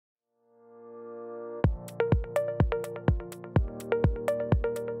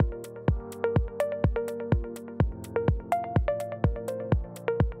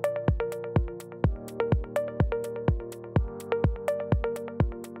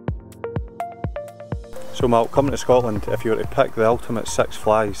So Matt, coming to Scotland, if you were to pick the ultimate 6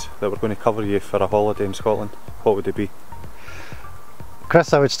 flies that were going to cover you for a holiday in Scotland, what would they be?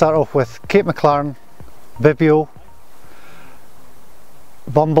 Chris, I would start off with Cape Maclaren, Bibio,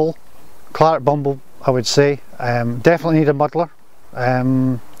 Bumble, Claret Bumble I would say. Definitely need a muddler.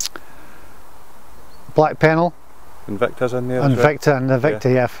 Black Pennel. Invicta's in there. Invicta and the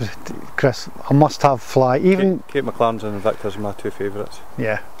Invicta, yeah. Chris, a must have fly. Even Cape Maclaren's and Invicta's are my 2 favourites.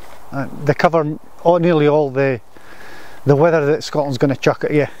 Yeah. They cover nearly all the weather that Scotland's going to chuck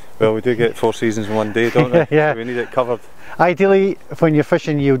at you. Well, we do get 4 seasons in one day, don't we? Yeah. So we need it covered. Ideally, when you're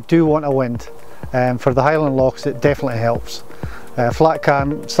fishing, you do want a wind. For the Highland lochs, it definitely helps. Flat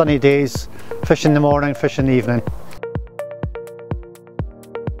can, sunny days, fish in the morning, fish in the evening.